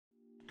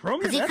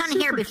Because you couldn't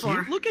hear before.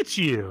 Cute. Look at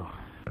you.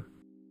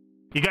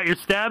 You got your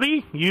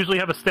stabby? You usually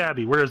have a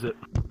stabby. Where is it?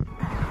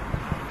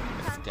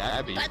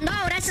 Stabby? No,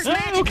 that's his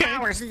magic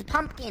powers. His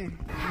pumpkin.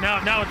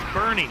 Now it's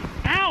Bernie.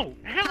 Ow!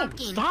 Ow!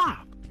 Pumpkin.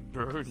 Stop!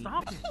 Bernie.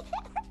 Stop!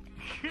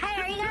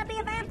 Hey, are you gonna be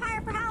a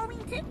vampire for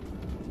Halloween too?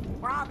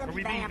 We're all gonna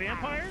be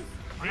vampires.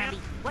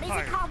 What is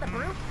it called? The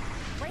brute?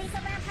 What is a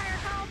vampire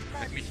called?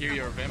 Let me hear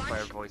your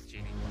vampire voice,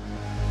 Genie.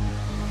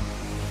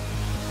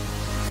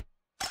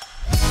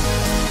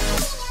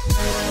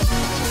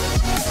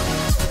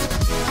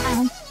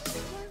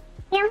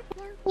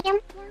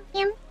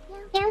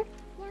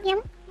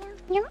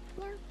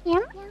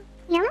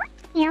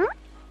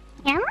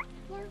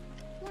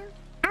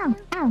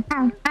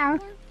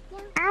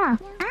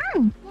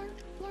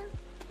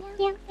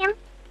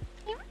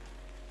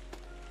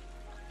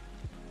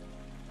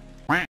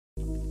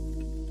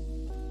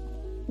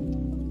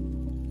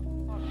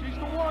 She's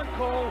the one,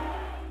 Cole.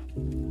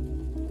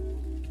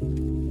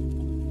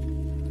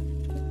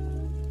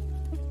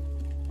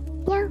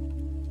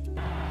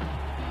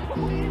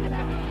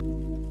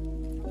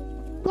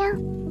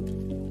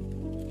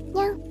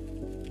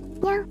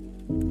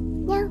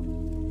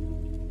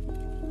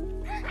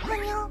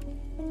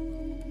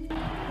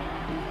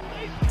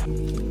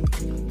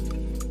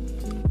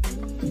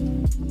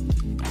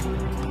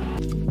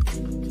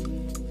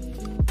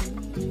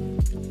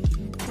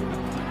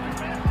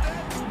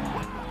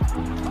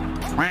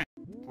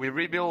 We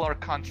rebuild our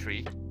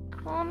country,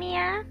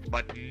 Kumia,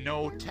 but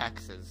no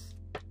taxes.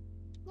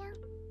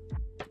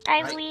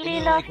 I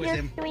really love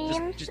your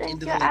streams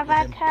and your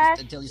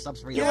avatars.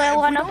 You were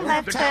one of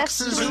my first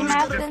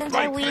streamers and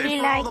I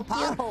really like you.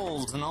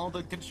 Potholes and all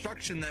the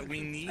construction that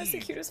we need. That's the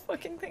cutest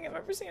fucking thing I've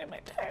ever seen in my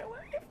entire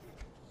life.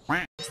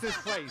 What's this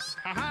place?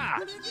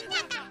 Haha!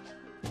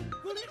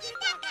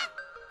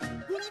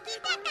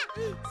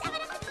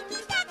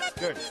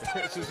 Good. The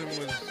criticism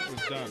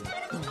was done.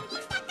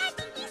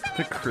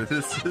 The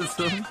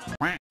criticism?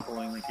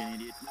 Pulling like an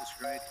idiot. That's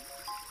great.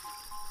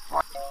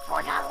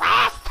 For the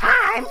last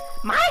time,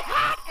 my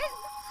hat is...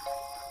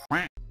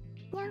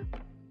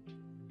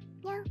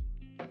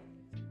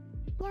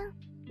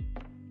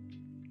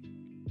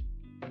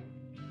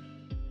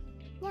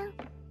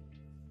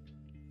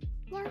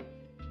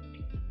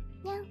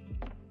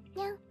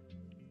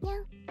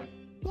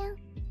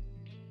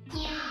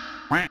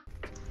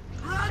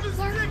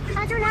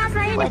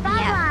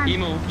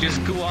 Hemo,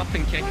 just go up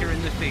and kick her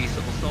in the face.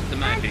 It'll stop the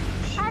magic.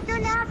 I do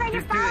not like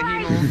Just do it,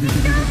 Hemo.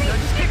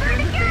 Just kick her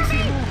in the face,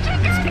 Hemo.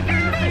 Just kick her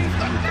in the face.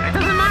 It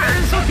doesn't matter.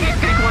 It's okay.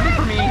 Take one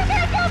for me.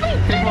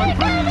 Take one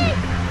for me.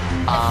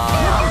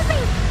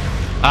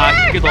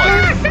 Good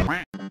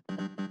luck.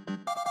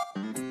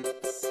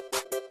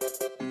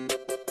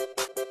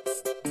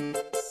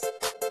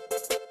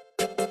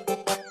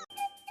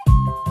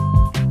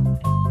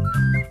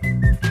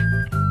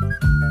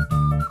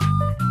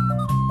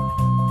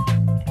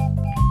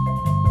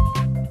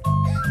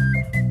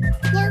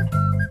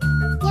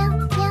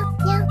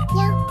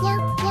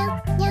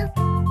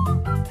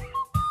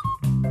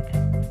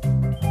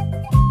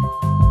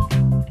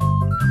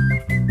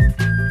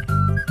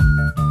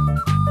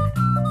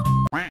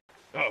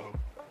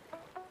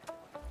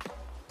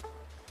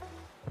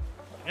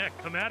 Yeah,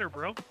 come at her,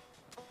 bro.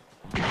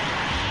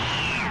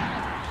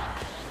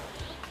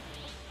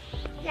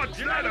 What's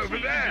that over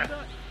there?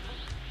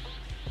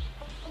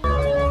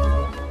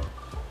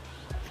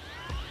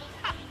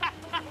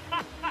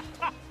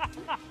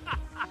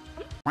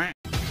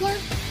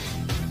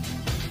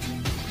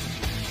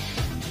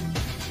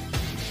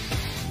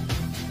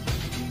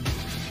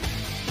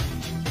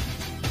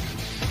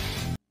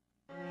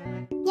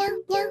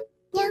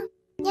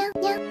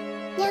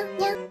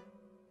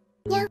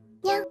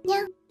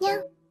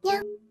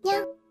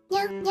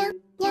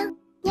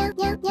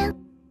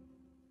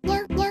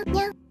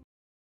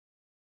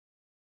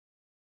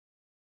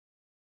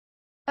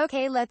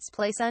 Okay, let's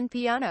play Sun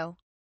Piano.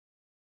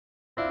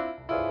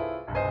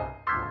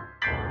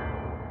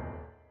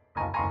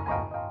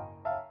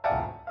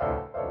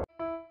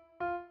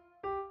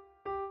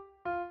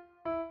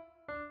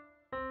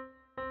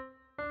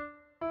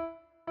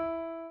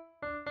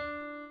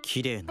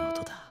 Kirei na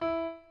oto da.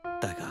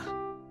 Daga,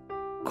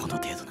 kono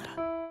tedo nara.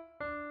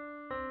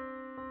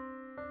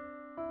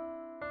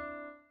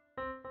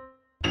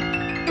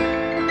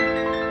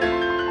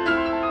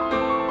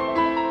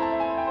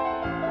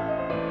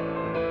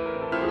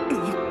 Blah,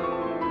 blah, blah.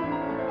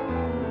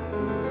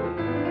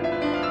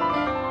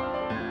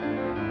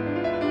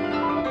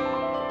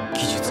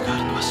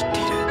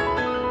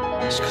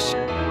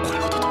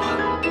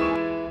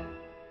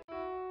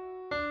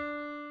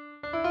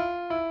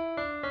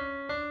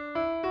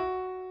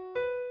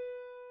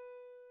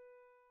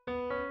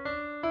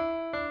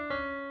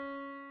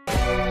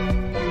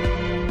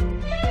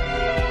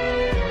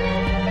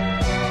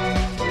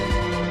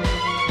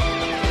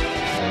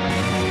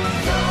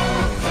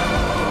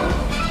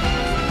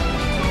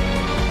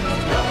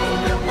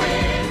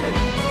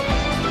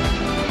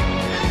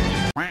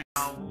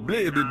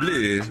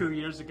 2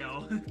 years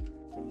ago.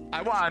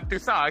 I want to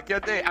suck your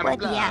dick. I'm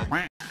glad.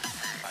 Yeah.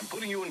 I'm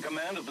putting you in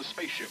command of the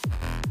spaceship.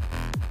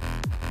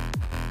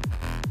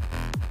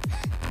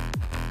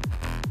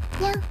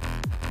 Look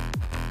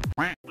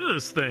at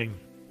this thing.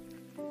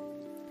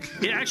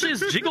 It actually has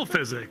jiggle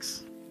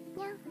physics.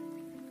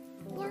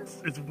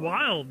 It's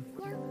wild.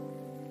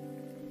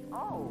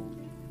 Oh,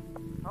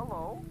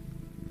 hello.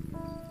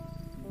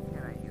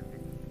 Can I use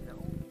it?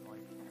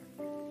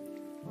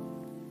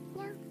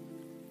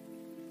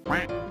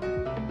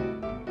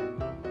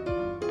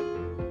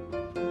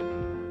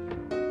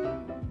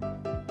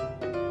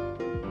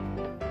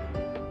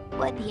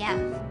 What the F?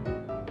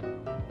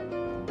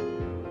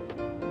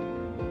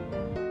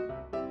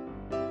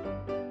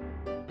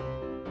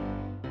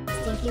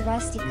 Stinky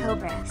rusty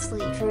cobra,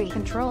 sleep free.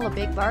 Control a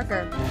big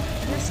barker.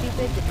 You're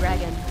stupid, the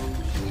dragon.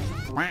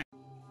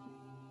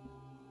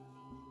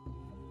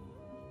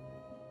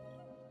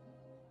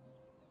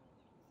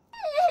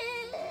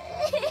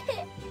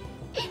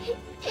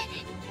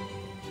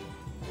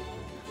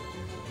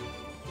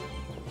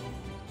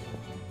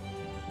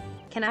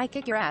 Can I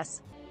kick your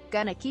ass?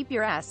 Gonna keep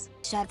your ass.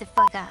 Shut the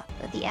fuck up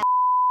with the F.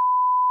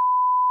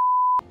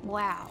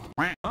 Wow.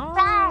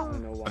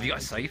 Have you got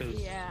a safe?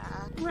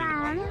 Yeah.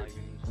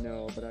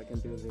 No, but I can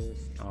do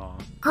this. Oh.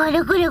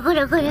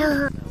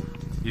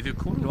 You do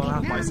cool? You wanna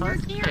have my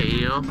side? Hey,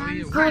 yo. It's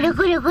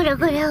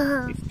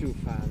too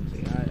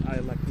fancy. I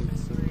like him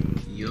so.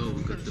 Yo,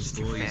 we got the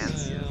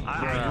boys.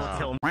 I will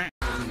kill him.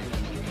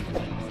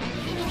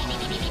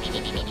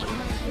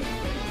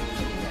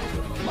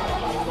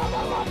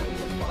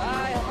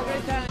 Bye, have a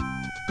great time.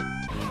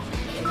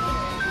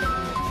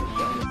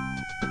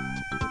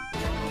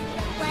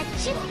 What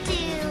you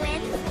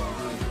doing?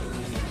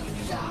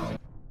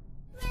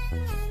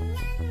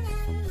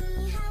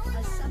 A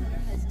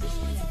summoner has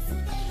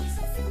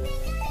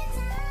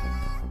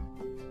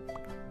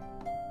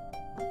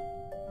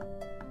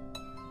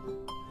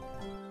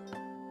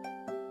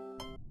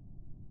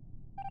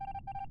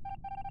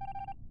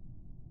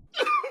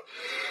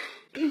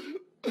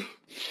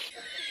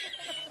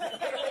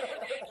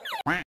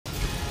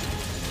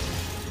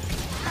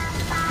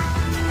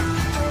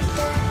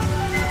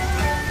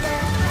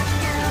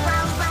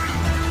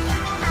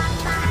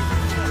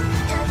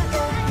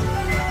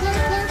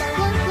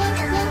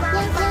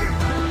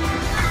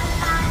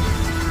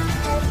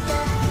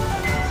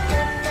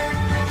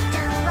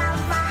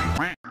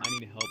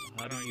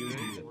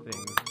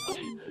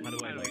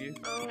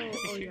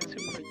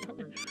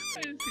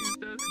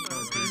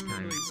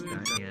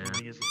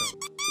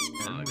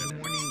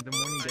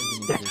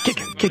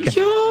Kick it.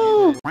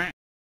 Yo!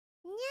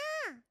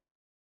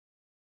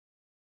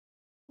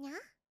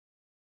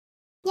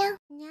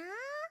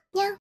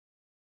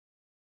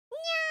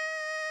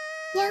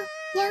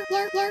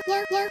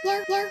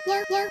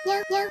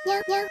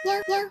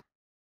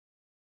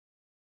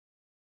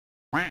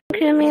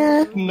 Come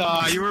here.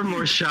 Nah, you were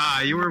more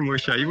shy. You were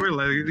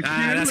like.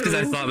 That's because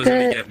I thought I was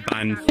gonna get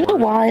banned. You're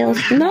wild.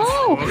 No!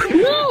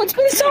 No! It's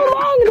been so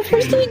long! The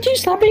first day you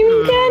slapping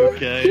me again?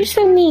 Okay. You're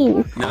so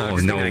mean. No,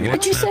 no.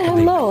 But you said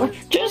hello.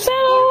 Just say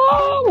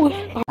hello!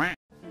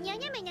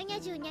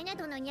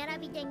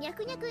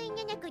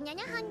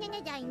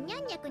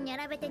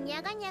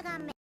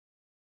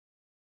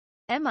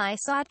 Mi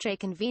satre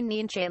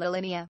conveniente la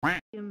linea.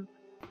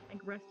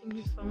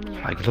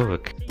 Like,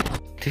 look.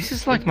 This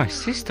is like my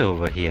sister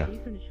over here.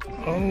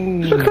 Oh.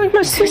 Look like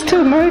my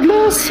sister, my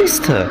little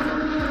sister.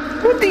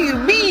 What do you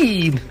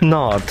mean?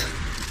 Not.